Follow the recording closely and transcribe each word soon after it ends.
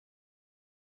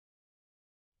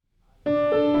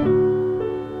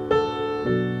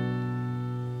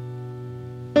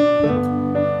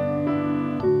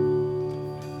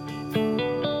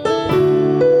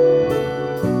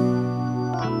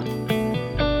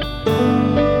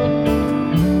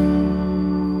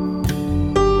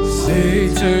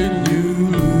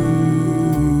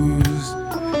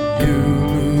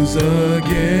lose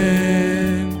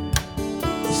again.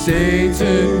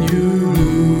 Satan, you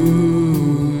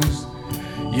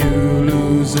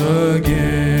lose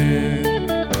again.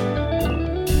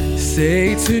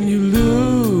 Satan, you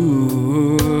lose,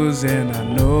 and I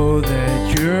know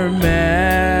that you're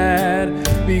mad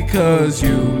because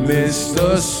you missed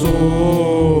the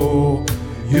soul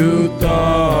you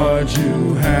thought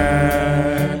you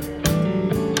had.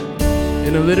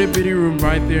 In a little bitty room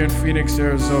right there in Phoenix,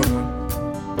 Arizona,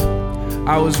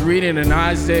 I was reading in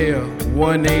Isaiah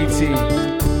 1:18,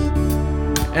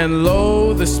 and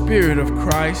lo, the Spirit of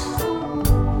Christ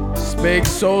spake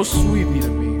so sweetly to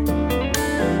me.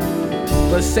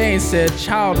 But Satan said,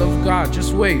 child of God,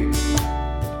 just wait.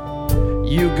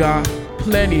 You got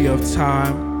plenty of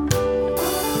time.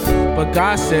 But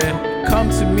God said, come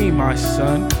to me, my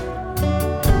son,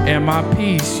 and my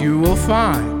peace you will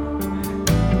find.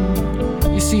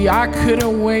 You see, I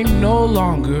couldn't wait no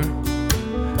longer.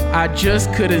 I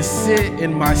just couldn't sit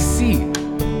in my seat.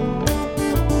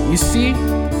 You see,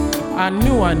 I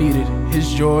knew I needed his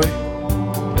joy,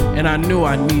 and I knew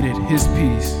I needed his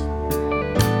peace.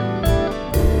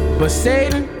 But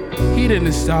Satan, he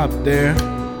didn't stop there.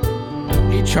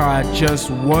 He tried just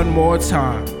one more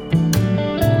time.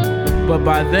 But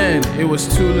by then, it was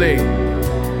too late.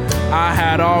 I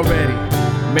had already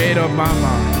made up my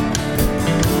mind.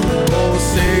 Oh,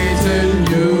 Satan,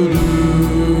 you lose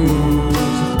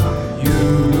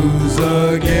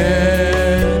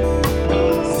again.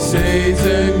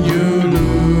 Satan, you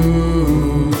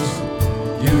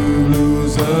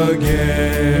lose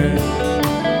again.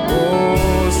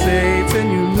 Oh, Satan,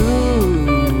 you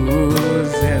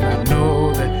lose, and I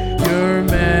know that you're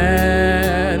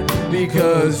mad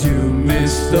because you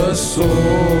missed the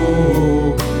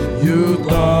soul you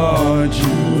thought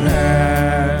you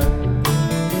had.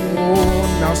 Oh,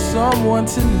 now someone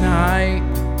tonight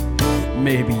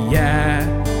may be at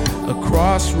a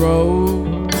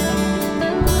crossroad,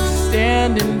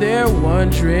 standing there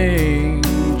wondering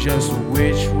just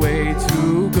which way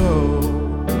to go.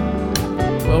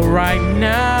 But right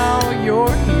now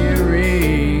you're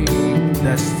hearing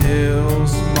that still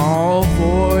small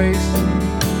voice,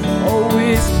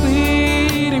 always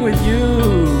pleading with you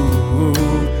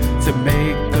to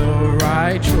make the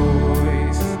right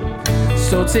choice.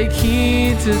 So take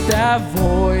heed to that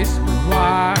voice.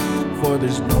 Why? For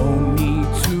there's no need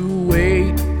to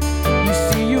wait. You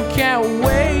see, you can't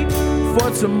wait for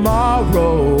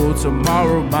tomorrow.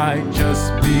 Tomorrow might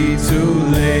just be too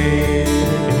late.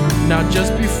 Now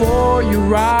just before you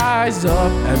rise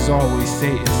up, as always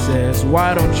Satan says,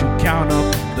 why don't you count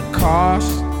up the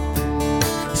cost?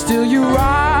 Still you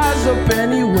rise up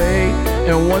anyway,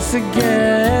 and once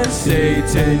again,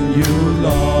 Satan, you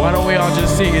lost. Why don't we all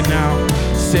just sing it now?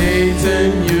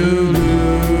 Satan, you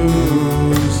lose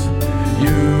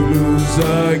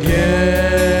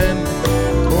again.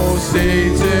 Oh,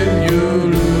 Satan, you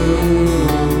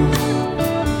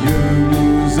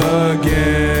lose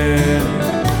again.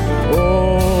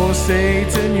 Oh,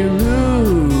 Satan, you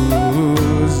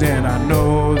lose, and I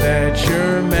know that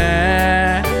you're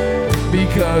mad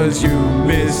because you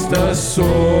missed the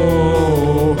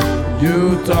soul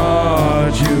you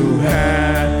thought you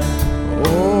had.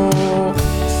 Oh,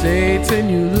 Satan,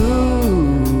 you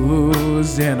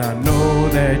lose, and I know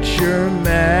that you're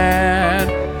mad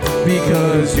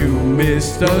because you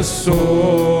missed the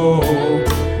soul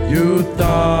you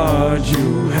thought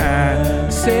you had.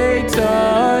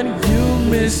 Satan, you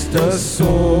missed the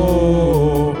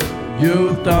soul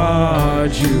you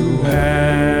thought you